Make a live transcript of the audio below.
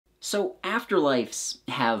So afterlives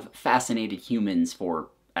have fascinated humans for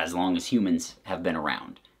as long as humans have been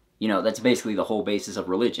around. You know, that's basically the whole basis of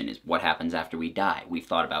religion, is what happens after we die. We've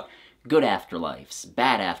thought about good afterlives,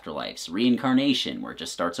 bad afterlives, reincarnation, where it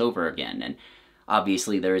just starts over again, and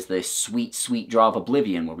obviously there is the sweet, sweet draw of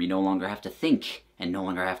oblivion, where we no longer have to think, and no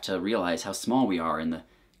longer have to realize how small we are in the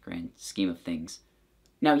grand scheme of things.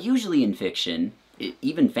 Now, usually in fiction,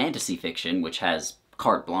 even fantasy fiction, which has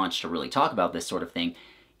carte blanche to really talk about this sort of thing,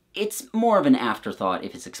 it's more of an afterthought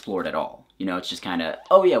if it's explored at all. You know, it's just kind of,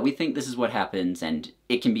 oh yeah, we think this is what happens, and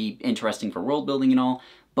it can be interesting for world building and all,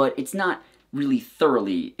 but it's not really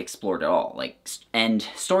thoroughly explored at all. And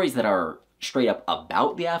stories that are straight up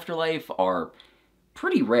about the afterlife are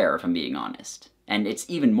pretty rare, if I'm being honest. And it's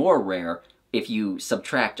even more rare if you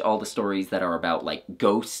subtract all the stories that are about, like,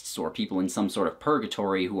 ghosts or people in some sort of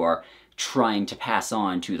purgatory who are trying to pass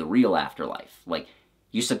on to the real afterlife. Like,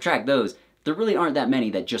 you subtract those, there really aren't that many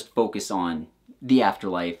that just focus on the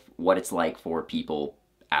afterlife, what it's like for people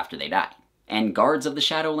after they die. And Guards of the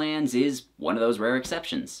Shadowlands is one of those rare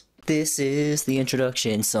exceptions. This is the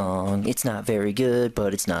introduction song. It's not very good,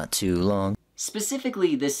 but it's not too long.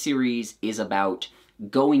 Specifically, this series is about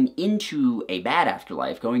going into a bad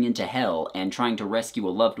afterlife, going into hell, and trying to rescue a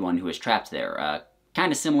loved one who is trapped there.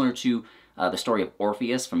 Kind of similar to the story of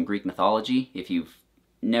Orpheus from Greek mythology. If you've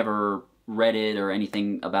never read it or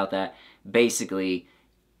anything about that, basically,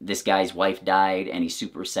 this guy's wife died and he's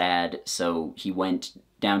super sad, so he went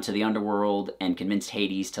down to the underworld and convinced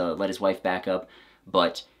Hades to let his wife back up,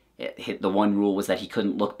 but the one rule was that he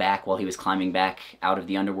couldn't look back while he was climbing back out of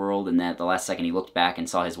the underworld, and that the last second he looked back and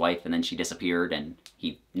saw his wife, and then she disappeared and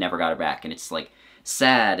he never got her back, and it's like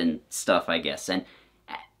sad and stuff, I guess. And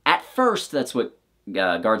at first that's what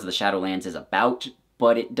Guards of the Shadowlands is about,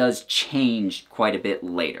 but it does change quite a bit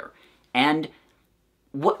later. And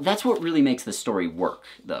that's what really makes the story work,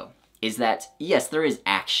 though, is that, yes, there is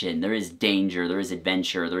action, there is danger, there is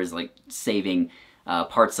adventure, there is, like, saving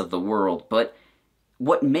parts of the world, but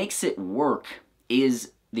what makes it work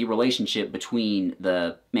is the relationship between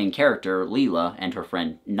the main character, Leela, and her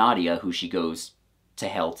friend Nadia, who she goes to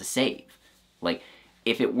hell to save. Like,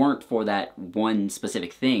 if it weren't for that one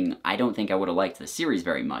specific thing, I don't think I would have liked the series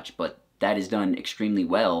very much, but that is done extremely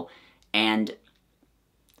well, and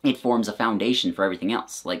it forms a foundation for everything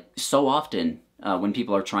else. Like, so often, when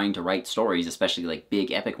people are trying to write stories, especially, like,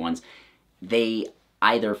 big epic ones, they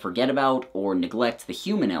either forget about or neglect the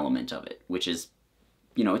human element of it, which is,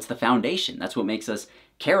 you know, it's the foundation. That's what makes us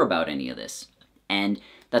care about any of this. And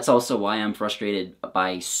that's also why I'm frustrated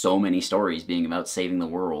by so many stories being about saving the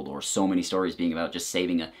world, or so many stories being about just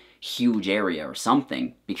saving a huge area or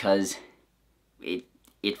something, because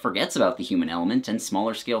it forgets about the human element, and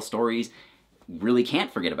smaller scale stories really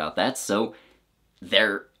can't forget about that, so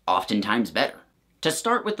they're oftentimes better. To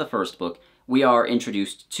start with the first book, we are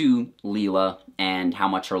introduced to Leela and how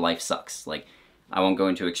much her life sucks. Like, I won't go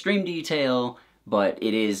into extreme detail, but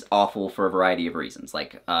it is awful for a variety of reasons.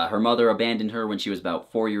 Like, her mother abandoned her when she was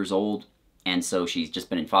about 4 years old, and so she's just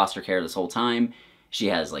been in foster care this whole time. She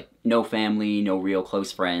has, like, no family, no real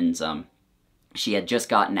close friends. She had just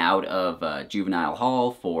gotten out of juvenile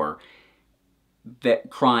hall for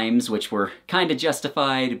crimes which were kind of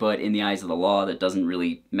justified, but in the eyes of the law that doesn't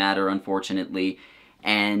really matter, unfortunately.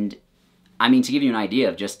 And, I mean, to give you an idea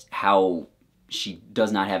of just how she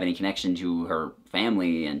does not have any connection to her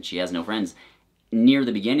family and she has no friends, near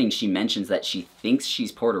the beginning she mentions that she thinks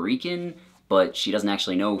she's Puerto Rican, but she doesn't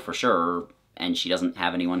actually know for sure, and she doesn't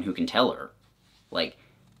have anyone who can tell her. Like,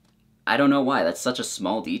 I don't know why, that's such a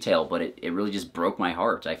small detail, but it really just broke my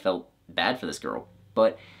heart. I felt bad for this girl.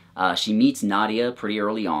 But she meets Nadia pretty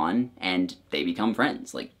early on, and they become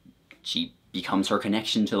friends. Like, she becomes her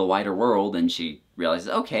connection to the wider world, and she realizes,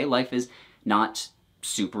 okay, life is not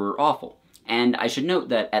super awful. And I should note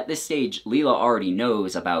that at this stage, Leela already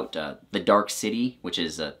knows about the Dark City, which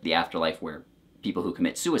is the afterlife where people who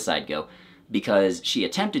commit suicide go, because she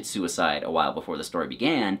attempted suicide a while before the story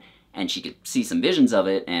began, and she could see some visions of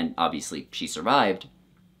it, and obviously she survived,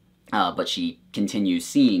 but she continues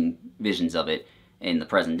seeing visions of it in the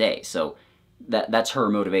present day. So that's her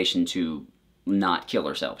motivation to not kill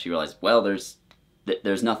herself. She realized, well, there's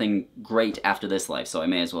nothing great after this life, so I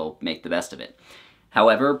may as well make the best of it.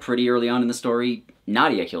 However, pretty early on in the story,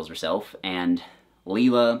 Nadia kills herself, and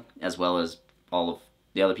Leela, as well as all of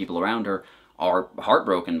the other people around her, are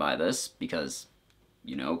heartbroken by this because,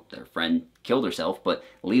 you know, their friend killed herself, but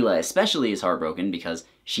Leela especially is heartbroken because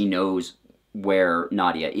she knows where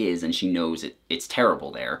Nadia is, and she knows it's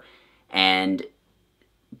terrible there. And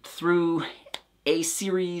through a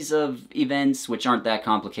series of events, which aren't that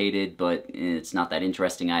complicated, but it's not that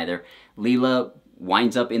interesting either, Leela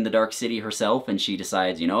winds up in the Dark City herself, and she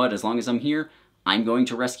decides, you know what, as long as I'm here, I'm going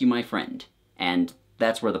to rescue my friend. And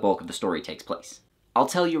that's where the bulk of the story takes place. I'll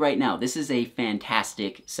tell you right now, this is a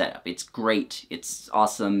fantastic setup. It's great, it's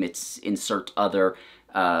awesome, it's insert other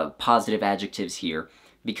positive adjectives here,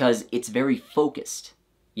 because it's very focused.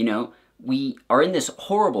 You know, we are in this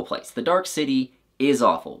horrible place. The Dark City is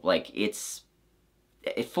awful. Like, it's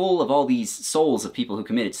full of all these souls of people who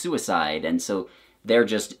committed suicide, and so they're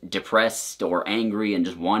just depressed or angry and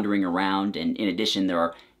just wandering around, and in addition there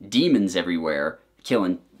are demons everywhere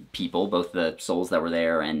killing people, both the souls that were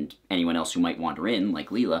there and anyone else who might wander in, like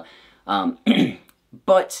Leela.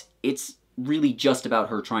 But it's really just about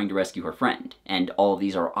her trying to rescue her friend, and all of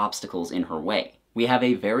these are obstacles in her way. We have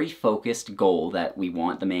a very focused goal that we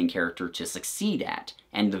want the main character to succeed at,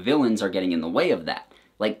 and the villains are getting in the way of that.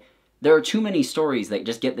 Like, there are too many stories that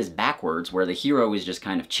just get this backwards, where the hero is just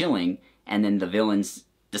kind of chilling, and then the villains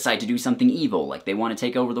decide to do something evil, like they want to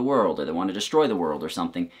take over the world, or they want to destroy the world or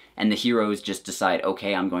something, and the heroes just decide,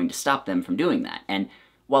 okay, I'm going to stop them from doing that. And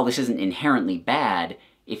while this isn't inherently bad,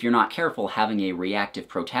 if you're not careful, having a reactive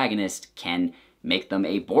protagonist can make them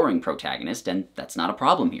a boring protagonist, and that's not a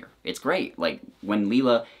problem here. It's great. Like, when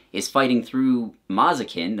Leela is fighting through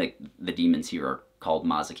Mazakin, like, the demons here are called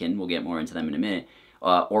Mazakin, we'll get more into them in a minute,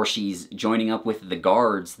 or she's joining up with the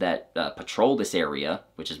guards that patrol this area,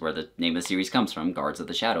 which is where the name of the series comes from, Guards of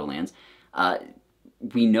the Shadowlands,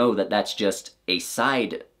 we know that that's just a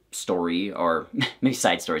side story, or maybe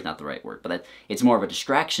side story is not the right word, but it's more of a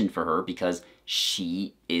distraction for her because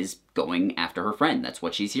she is going after her friend. That's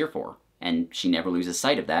what she's here for. And she never loses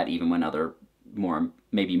sight of that, even when other,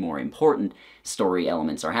 maybe more important story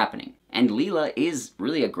elements are happening. And Leela is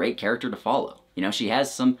really a great character to follow. You know, she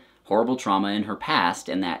has some horrible trauma in her past,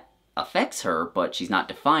 and that affects her, but she's not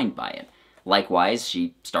defined by it. Likewise,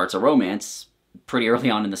 she starts a romance pretty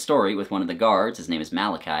early on in the story with one of the guards. His name is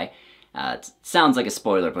Malachi. It sounds like a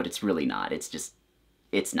spoiler, but it's really not. It's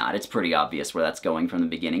not. It's pretty obvious where that's going from the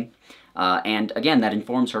beginning. And again, that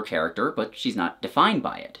informs her character, but she's not defined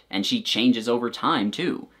by it. And she changes over time,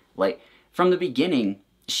 too. Like, from the beginning,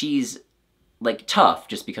 she's, like, tough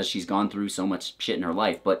just because she's gone through so much shit in her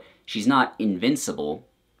life, but she's not invincible.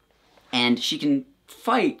 And she can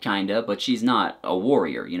fight, kinda, but she's not a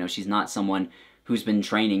warrior. You know, she's not someone who's been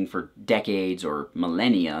training for decades or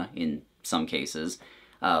millennia, in some cases,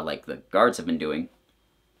 like the guards have been doing.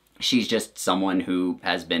 She's just someone who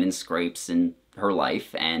has been in scrapes in her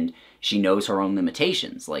life, and she knows her own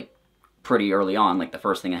limitations. Like, pretty early on, like, the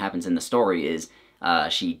first thing that happens in the story is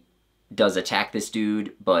she does attack this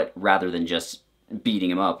dude, but rather than just beating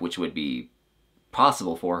him up, which would be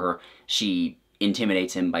possible for her, she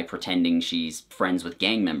intimidates him by pretending she's friends with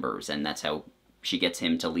gang members, and that's how she gets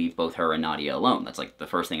him to leave both her and Nadia alone. That's, like, the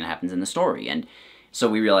first thing that happens in the story. And so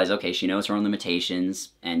we realize, okay, she knows her own limitations,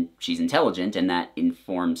 and she's intelligent, and that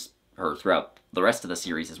informs her throughout the rest of the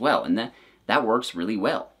series as well, and that works really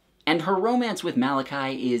well. And her romance with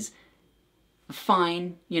Malachi is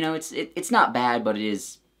fine. You know, it's not bad, but it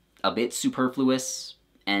is a bit superfluous.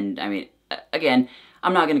 And, I mean, again,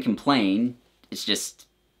 I'm not going to complain. It's just,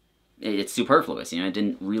 it's superfluous. You know, it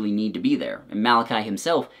didn't really need to be there. And Malachi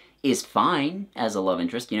himself is fine as a love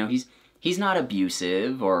interest. You know, he's not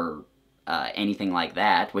abusive or anything like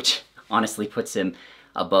that, which honestly puts him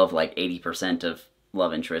above, like, 80% of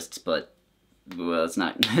love interests, but, well, let's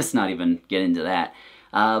not even get into that.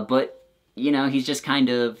 But, you know, he's just kind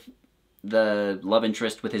of the love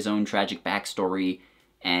interest with his own tragic backstory,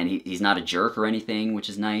 and he's not a jerk or anything, which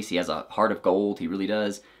is nice. He has a heart of gold, he really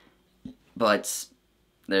does. But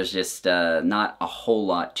there's just not a whole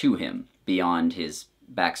lot to him beyond his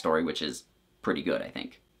backstory, which is pretty good, I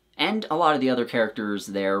think. And a lot of the other characters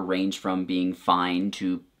there range from being fine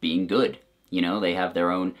to being good. You know, they have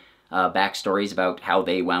their own backstories about how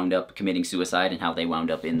they wound up committing suicide and how they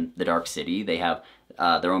wound up in the Dark City. They have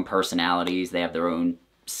their own personalities, they have their own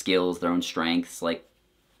skills, their own strengths. Like,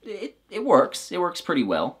 it works. It works pretty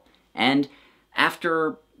well. And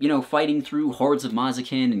after, you know, fighting through hordes of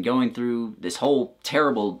Mazakin and going through this whole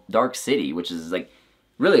terrible Dark City, which is, like,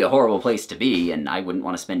 really a horrible place to be, and I wouldn't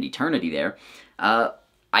want to spend eternity there,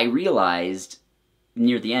 I realized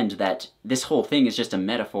near the end that this whole thing is just a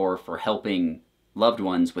metaphor for helping loved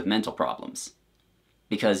ones with mental problems.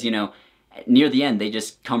 Because, you know, near the end, they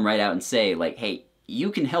just come right out and say, like, hey,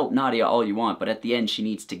 you can help Nadia all you want, but at the end, she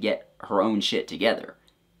needs to get her own shit together.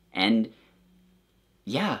 And,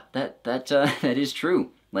 yeah, that is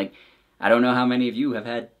true. Like, I don't know how many of you have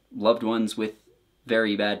had loved ones with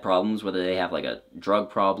very bad problems, whether they have, like, a drug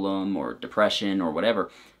problem or depression or whatever.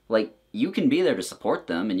 Like, you can be there to support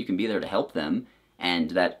them, and you can be there to help them,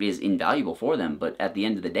 and that is invaluable for them, but at the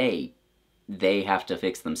end of the day, they have to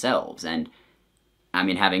fix themselves. And I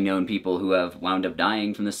mean, having known people who have wound up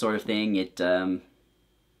dying from this sort of thing, it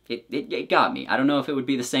got me. I don't know if it would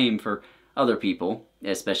be the same for other people,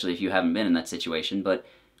 especially if you haven't been in that situation, but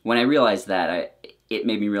when I realized that, it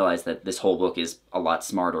made me realize that this whole book is a lot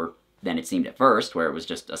smarter than it seemed at first, where it was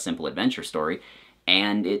just a simple adventure story,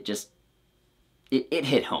 and it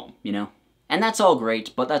hit home, you know? And that's all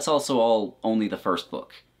great, but that's also all only the first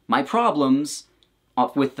book. My problems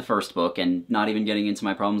with the first book, and not even getting into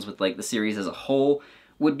my problems with, like, the series as a whole,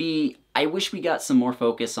 would be, I wish we got some more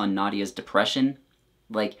focus on Nadia's depression.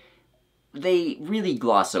 Like, they really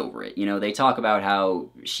gloss over it, you know? They talk about how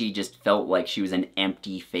she just felt like she was an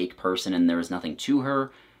empty, fake person and there was nothing to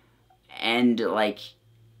her, and, like,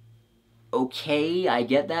 okay, I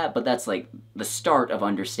get that, but that's, like, the start of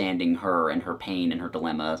understanding her and her pain and her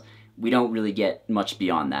dilemma. We don't really get much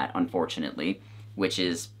beyond that, unfortunately, which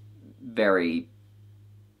is very...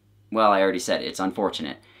 well, I already said it, it's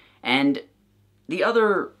unfortunate. And the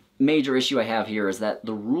other major issue I have here is that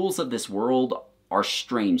the rules of this world are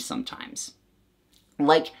strange sometimes.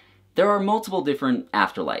 Like, there are multiple different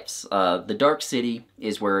afterlives. The Dark City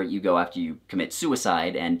is where you go after you commit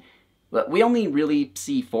suicide, and we only really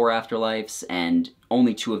see 4 afterlives, and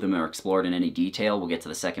only 2 of them are explored in any detail. We'll get to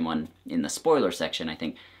the second one in the spoiler section, I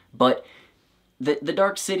think. But the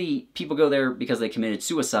Dark City, people go there because they committed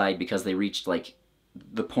suicide, because they reached, like,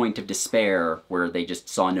 the point of despair where they just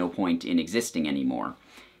saw no point in existing anymore.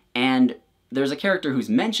 And there's a character who's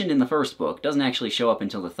mentioned in the first book, doesn't actually show up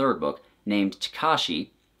until the third book, named Takashi,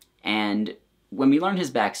 and when we learn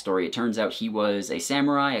his backstory, it turns out he was a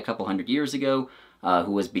samurai a couple hundred years ago,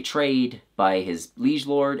 who was betrayed by his liege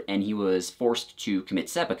lord, and he was forced to commit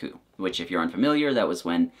seppuku, which, if you're unfamiliar, that was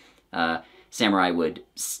when samurai would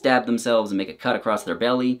stab themselves and make a cut across their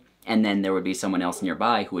belly, and then there would be someone else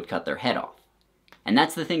nearby who would cut their head off. And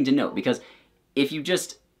that's the thing to note, because if you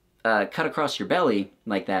just cut across your belly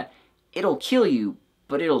like that, it'll kill you,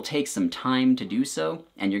 but it'll take some time to do so,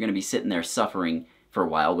 and you're going to be sitting there suffering for a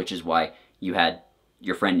while, which is why you had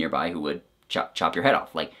your friend nearby who would chop your head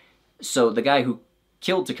off. Like, so the guy who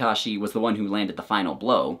killed Takashi was the one who landed the final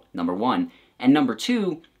blow, number 1, and number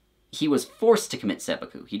 2, he was forced to commit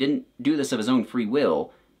seppuku. He didn't do this of his own free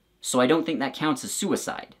will, so I don't think that counts as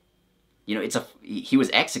suicide. You know, he was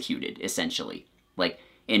executed, essentially. Like,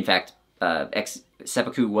 in fact,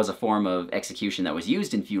 seppuku was a form of execution that was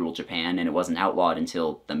used in feudal Japan, and it wasn't outlawed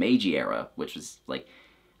until the Meiji era, which was, like,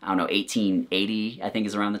 I don't know, 1880, I think,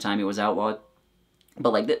 is around the time it was outlawed.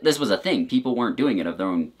 But, like, this was a thing. People weren't doing it of their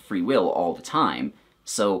own free will all the time,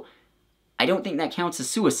 so I don't think that counts as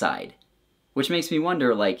suicide. Which makes me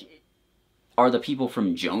wonder, like, are the people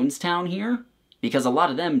from Jonestown here? Because a lot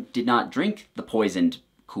of them did not drink the poisoned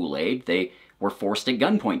Kool-Aid. They were forced at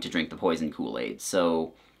gunpoint to drink the poisoned Kool-Aid,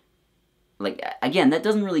 so... like, again, that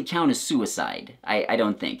doesn't really count as suicide, I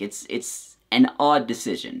don't think. It's an odd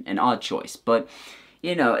decision, an odd choice, but,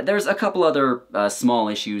 you know, there's a couple other small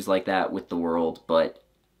issues like that with the world, but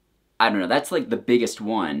I don't know, that's, like, the biggest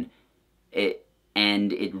one,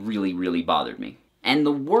 and it really, really bothered me. And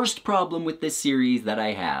the worst problem with this series that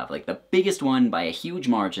I have, like, the biggest one by a huge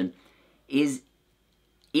margin, is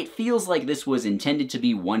it feels like this was intended to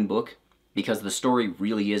be one book, because the story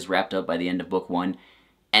really is wrapped up by the end of book 1,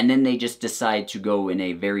 and then they just decide to go in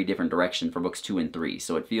a very different direction for books 2 and 3,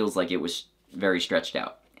 so it feels like it was very stretched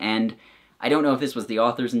out. And I don't know if this was the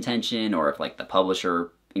author's intention, or if, like, the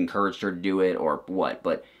publisher encouraged her to do it, or what,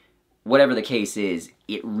 but whatever the case is,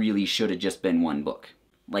 it really should have just been one book.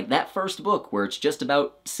 Like, that first book, where it's just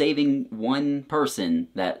about saving one person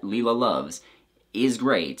that Leela loves, is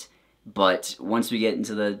great, but once we get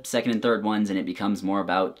into the second and third ones and it becomes more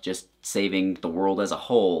about just saving the world as a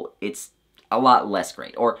whole, it's a lot less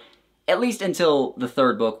great. Or at least until the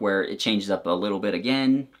third book, where it changes up a little bit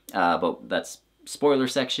again, but that's spoiler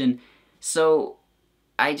section. So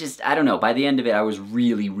I don't know, by the end of it I was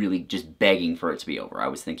really, really just begging for it to be over. I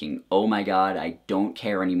was thinking, oh my god, I don't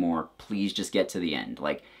care anymore, please just get to the end.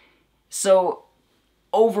 Like, so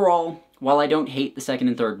overall, while I don't hate the second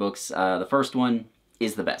and third books, the first one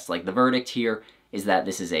is the best. Like, the verdict here is that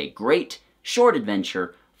this is a great, short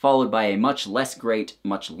adventure, followed by a much less great,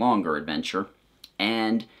 much longer adventure.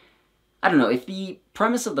 And I don't know, if the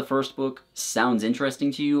premise of the first book sounds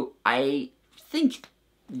interesting to you, I think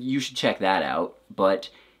you should check that out. But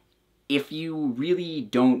if you really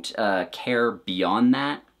don't care beyond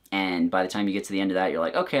that, and by the time you get to the end of that, you're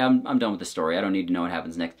like, okay, I'm done with the story, I don't need to know what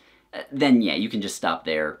happens next, then yeah, you can just stop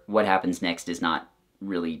there. What happens next is not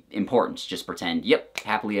really important. Just pretend, yep,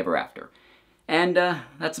 happily ever after. And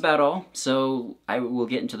that's about all, so I will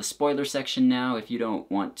get into the spoiler section now. If you don't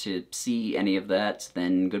want to see any of that,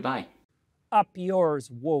 then goodbye. Up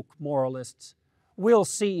yours, woke moralists. We'll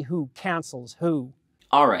see who cancels who.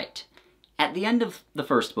 Alright. At the end of the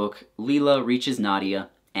first book, Leela reaches Nadia,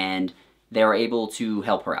 and they are able to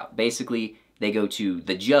help her out. Basically, they go to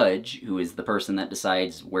the judge, who is the person that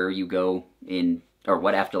decides where you go in, or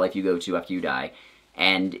what afterlife you go to after you die,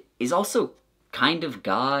 and is also kind of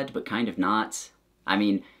God, but kind of not. I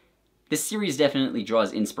mean, this series definitely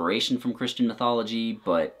draws inspiration from Christian mythology,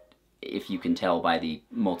 but if you can tell by the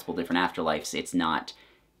multiple different afterlives,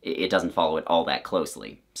 it doesn't follow it all that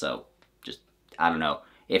closely. So, just, I don't know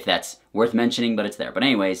if that's worth mentioning, but it's there. But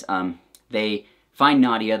anyways, they find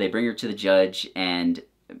Nadia, they bring her to the judge, and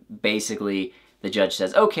basically the judge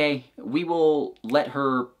says, okay, we will let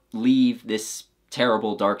her leave this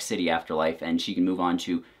terrible dark city afterlife, and she can move on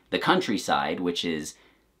to the countryside, which is,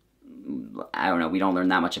 I don't know, we don't learn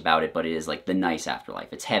that much about it, but it is like the nice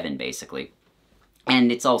afterlife. It's heaven, basically.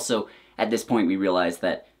 And it's also, at this point, we realize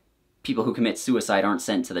that people who commit suicide aren't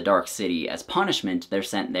sent to the dark city as punishment. They're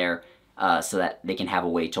sent there so that they can have a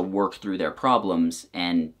way to work through their problems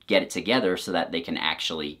and get it together so that they can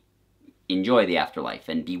actually enjoy the afterlife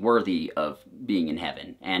and be worthy of being in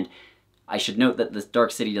heaven. And I should note that the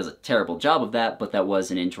dark city does a terrible job of that, but that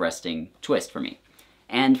was an interesting twist for me.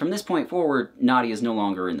 And from this point forward, Nadia is no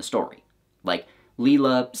longer in the story. Like,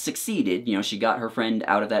 Leela succeeded, you know, she got her friend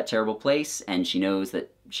out of that terrible place, and she knows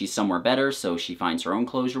that she's somewhere better, so she finds her own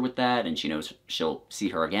closure with that, and she knows she'll see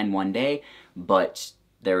her again one day, but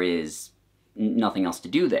there is nothing else to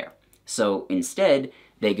do there. So instead,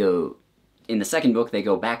 they go, in the second book, they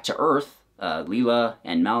go back to Earth, Leela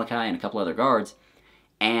and Malachi and a couple other guards,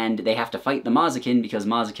 and they have to fight the Mazakin because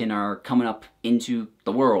Mazakin are coming up into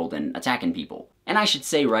the world and attacking people. And I should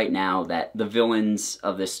say right now that the villains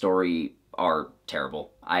of this story are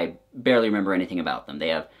terrible. I barely remember anything about them. They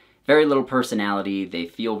have very little personality, they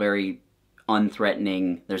feel very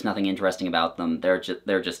unthreatening, there's nothing interesting about them, they're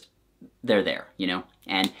there, you know?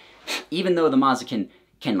 And even though the Mazakin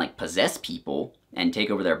can, like, possess people and take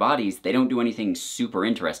over their bodies, they don't do anything super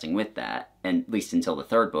interesting with that, at least until the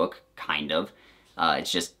third book, kind of.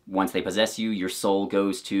 It's just, once they possess you, your soul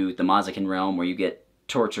goes to the Mazakin realm where you get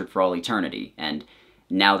tortured for all eternity, and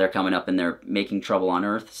now they're coming up and they're making trouble on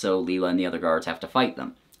Earth, so Leela and the other guards have to fight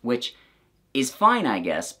them. Which is fine, I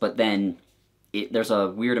guess, but then there's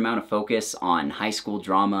a weird amount of focus on high school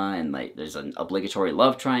drama, and like there's an obligatory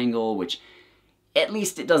love triangle, which at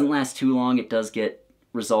least it doesn't last too long. It does get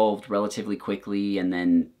resolved relatively quickly, and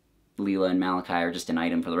then Leela and Malachi are just an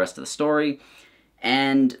item for the rest of the story.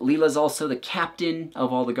 And Leela's also the captain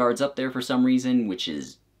of all the guards up there for some reason, which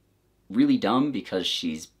is really dumb because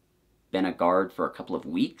she's been a guard for a couple of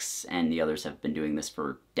weeks, and the others have been doing this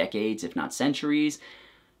for decades, if not centuries.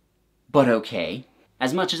 But okay.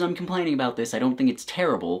 As much as I'm complaining about this, I don't think it's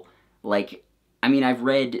terrible. Like, I mean, I've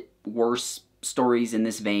read worse stories in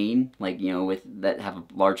this vein, like, you know, that have a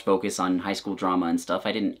large focus on high school drama and stuff.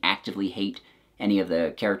 I didn't actively hate any of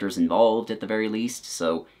the characters involved, at the very least,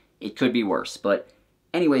 so it could be worse. But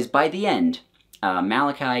anyways, by the end,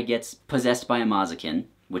 Malachi gets possessed by a Mazakin,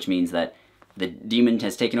 which means that the demon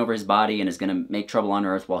has taken over his body and is going to make trouble on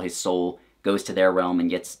Earth while his soul goes to their realm and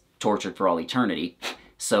gets tortured for all eternity.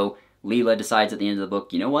 So Leela decides at the end of the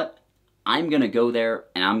book, you know what? I'm going to go there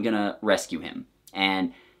and I'm going to rescue him.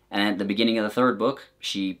 And at the beginning of the third book,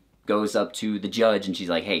 she goes up to the judge and she's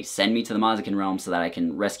like, hey, send me to the Mazakin realm so that I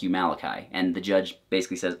can rescue Malachi. And the judge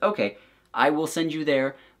basically says, okay, I will send you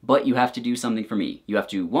there, but you have to do something for me. You have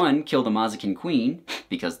to, one, kill the Mazakin queen,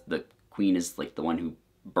 because the queen is like the one who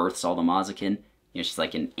births all the Mazakin. You know, she's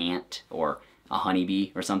like an ant or a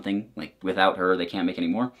honeybee or something. Like, without her, they can't make any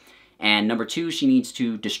more. And number two, she needs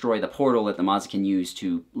to destroy the portal that the Mazakin use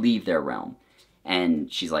to leave their realm.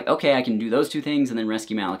 And she's like, okay, I can do those two things and then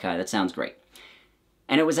rescue Malachi. That sounds great.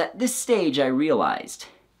 And it was at this stage I realized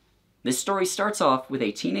this story starts off with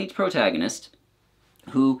a teenage protagonist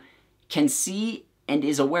who can see and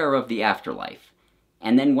is aware of the afterlife.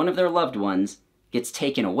 And then one of their loved ones gets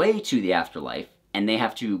taken away to the afterlife, and they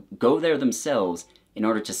have to go there themselves in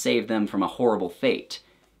order to save them from a horrible fate.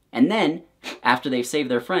 And then, after they've saved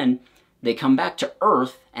their friend, they come back to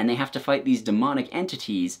Earth, and they have to fight these demonic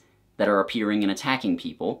entities that are appearing and attacking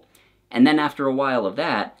people. And then after a while of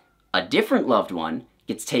that, a different loved one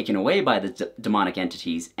gets taken away by the demonic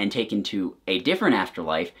entities and taken to a different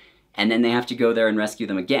afterlife, and then they have to go there and rescue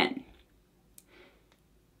them again.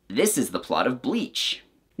 This is the plot of Bleach.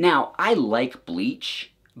 Now, I like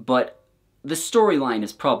Bleach, but the storyline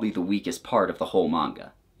is probably the weakest part of the whole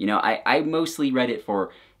manga. You know, I mostly read it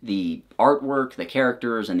for the artwork, the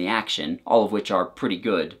characters, and the action, all of which are pretty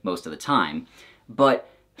good most of the time, but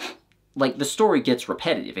like, the story gets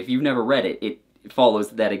repetitive. If you've never read it,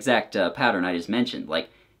 follows that exact pattern I just mentioned. Like,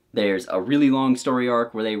 there's a really long story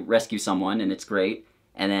arc where they rescue someone, and it's great,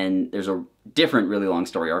 and then there's a different really long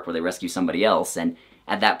story arc where they rescue somebody else, and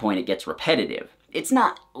at that point it gets repetitive. It's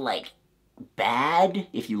not, like, bad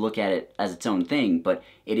if you look at it as its own thing, but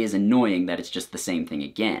it is annoying that it's just the same thing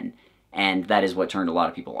again. And that is what turned a lot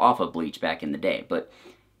of people off of Bleach back in the day.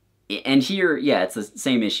 And here, yeah, it's the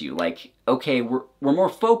same issue. Like, okay, we're more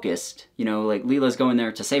focused, you know, like Leela's going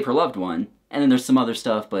there to save her loved one, and then there's some other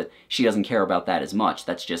stuff, but she doesn't care about that as much.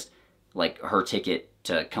 That's just, like, her ticket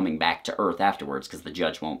to coming back to Earth afterwards, because the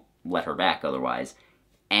judge won't let her back otherwise.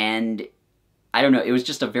 And I don't know, it was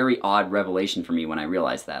just a very odd revelation for me when I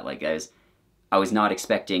realized that. Like, I was not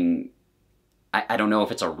expecting, I don't know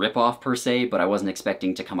if it's a ripoff per se, but I wasn't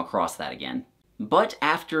expecting to come across that again. But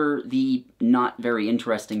after the not very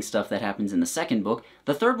interesting stuff that happens in the second book,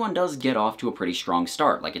 the third one does get off to a pretty strong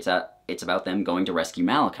start. Like, it's about them going to rescue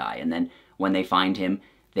Malachi, and then when they find him,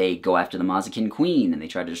 they go after the Mazakin Queen, and they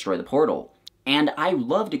try to destroy the portal. And I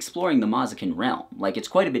loved exploring the Mazakin realm. Like, it's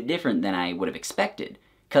quite a bit different than I would have expected,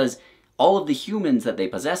 because all of the humans that they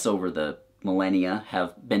possess over the millennia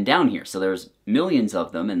have been down here. So there's millions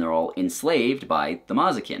of them, and they're all enslaved by the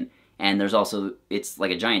Mazakin. And there's also, it's like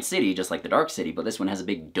a giant city, just like the Dark City, but this one has a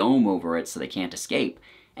big dome over it so they can't escape.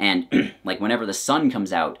 And, like, whenever the sun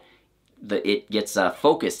comes out, it gets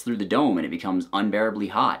focused through the dome, and it becomes unbearably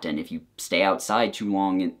hot. And if you stay outside too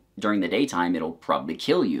long during the daytime, it'll probably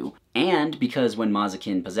kill you. And because when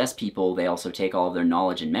Mazakin possess people, they also take all of their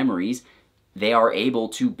knowledge and memories, they are able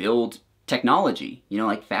to build technology, you know,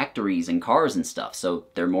 like factories and cars and stuff. So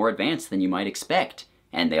they're more advanced than you might expect.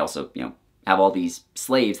 And they also, you know, have all these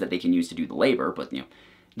slaves that they can use to do the labor. But, you know,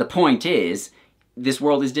 the point is, this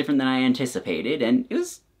world is different than I anticipated, and it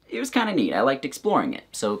was kind of neat. I liked exploring it,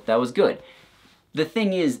 so that was good. The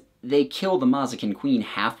thing is, they kill the Mazakin Queen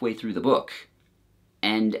halfway through the book.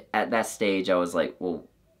 And at that stage, I was like, well,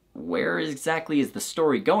 where exactly is the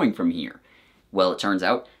story going from here? Well, it turns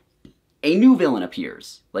out a new villain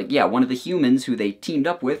appears. Like, yeah, one of the humans who they teamed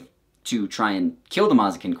up with to try and kill the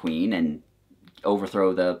Mazakin Queen and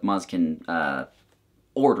overthrow the Mazakin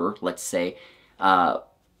order, let's say,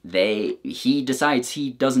 he decides he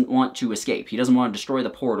doesn't want to escape. He doesn't want to destroy the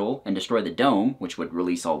portal and destroy the dome, which would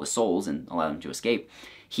release all the souls and allow them to escape.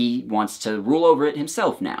 He wants to rule over it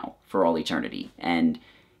himself now, for all eternity. And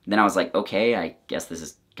then I was like, okay, I guess this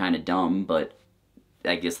is kind of dumb, but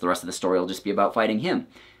I guess the rest of the story will just be about fighting him.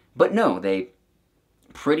 But no, they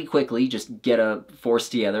pretty quickly just get a force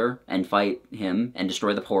together and fight him and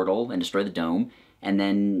destroy the portal and destroy the dome, and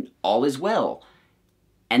then all is well.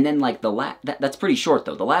 And then, like, that's pretty short,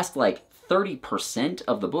 though. The last, like, 30%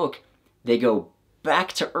 of the book, they go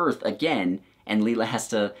back to Earth again, and Leela has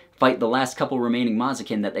to fight the last couple remaining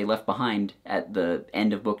Mazakin that they left behind at the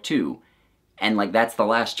end of book 2. And, like, that's the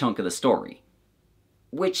last chunk of the story.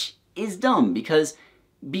 Which is dumb, because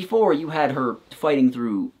before you had her fighting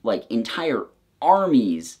through, like, entire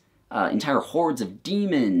armies, entire hordes of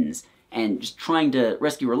demons, and just trying to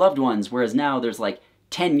rescue her loved ones, whereas now there's, like,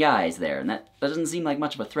 10 guys there, and that doesn't seem like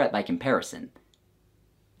much of a threat by comparison.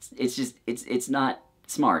 It's not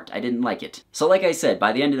smart. I didn't like it. So like I said,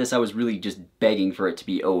 by the end of this I was really just begging for it to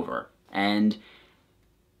be over. And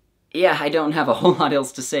yeah, I don't have a whole lot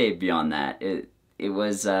else to say beyond that. It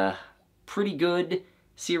was a pretty good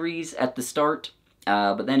series at the start,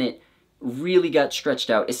 but then it really got stretched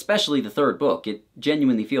out, especially the third book. It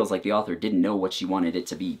genuinely feels like the author didn't know what she wanted it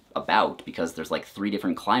to be about, because there's like 3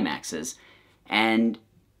 different climaxes. And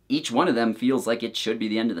each one of them feels like it should be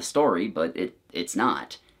the end of the story, but it's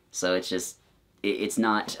not. So it's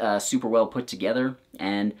not super well put together,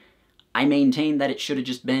 and I maintain that it should have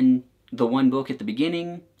just been the one book at the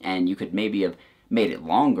beginning, and you could maybe have made it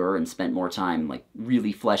longer and spent more time, like,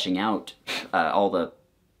 really fleshing out all the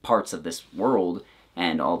parts of this world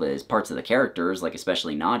and all the parts of the characters, like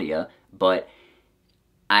especially Nadia, but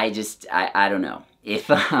I don't know.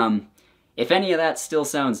 If any of that still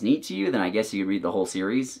sounds neat to you, then I guess you could read the whole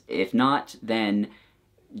series. If not, then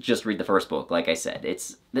just read the first book, like I said.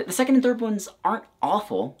 The second and third ones aren't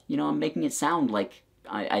awful. You know, I'm making it sound like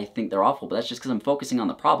I think they're awful, but that's just because I'm focusing on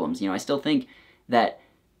the problems. You know, I still think that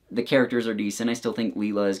the characters are decent. I still think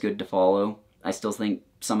Leela is good to follow. I still think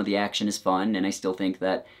some of the action is fun, and I still think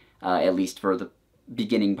that, at least for the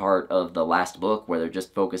beginning part of the last book, where they're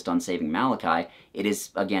just focused on saving Malachi, it is,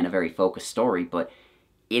 again, a very focused story, but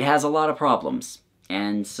it has a lot of problems,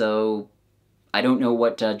 and so I don't know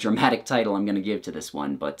what dramatic title I'm going to give to this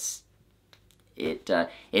one, but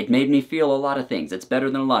it made me feel a lot of things. It's better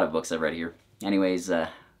than a lot of books I've read here. Anyways,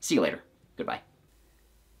 see you later. Goodbye.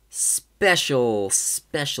 special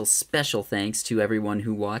thanks to everyone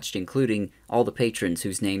who watched, including all the patrons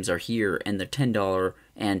whose names are here, and the $10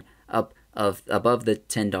 and above the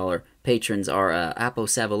 $10 patrons are Apo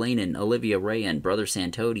Savalainen, Olivia Rayan, Brother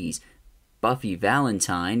Santodes, Buffy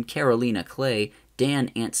Valentine, Carolina Clay, Dan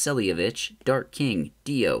Antselievich, Dark King,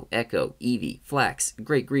 Dio, Echo, Evie, Flax,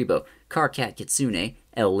 Great Grebo, Carcat Kitsune,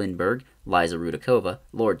 L. Lindbergh, Liza Rudakova,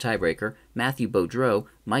 Lord Tiebreaker, Matthew Beaudreau,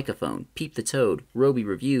 Microphone, Peep the Toad, Roby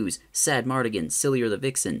Reviews, Sad Mardigan, Sillier the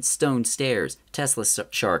Vixen, Stone Stairs, Tesla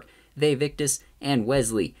Shark, Ve Victus, and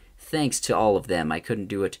Wesley. Thanks to all of them. I couldn't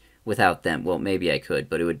do it without them. Well, maybe I could,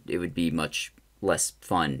 but it would be much less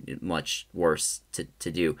fun, much worse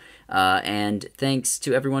to do. And thanks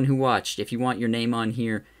to everyone who watched. If you want your name on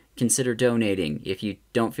here, consider donating. If you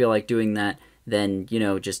don't feel like doing that, then,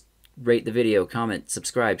 just rate the video, comment,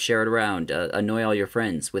 subscribe, share it around, annoy all your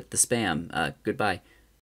friends with the spam. Goodbye.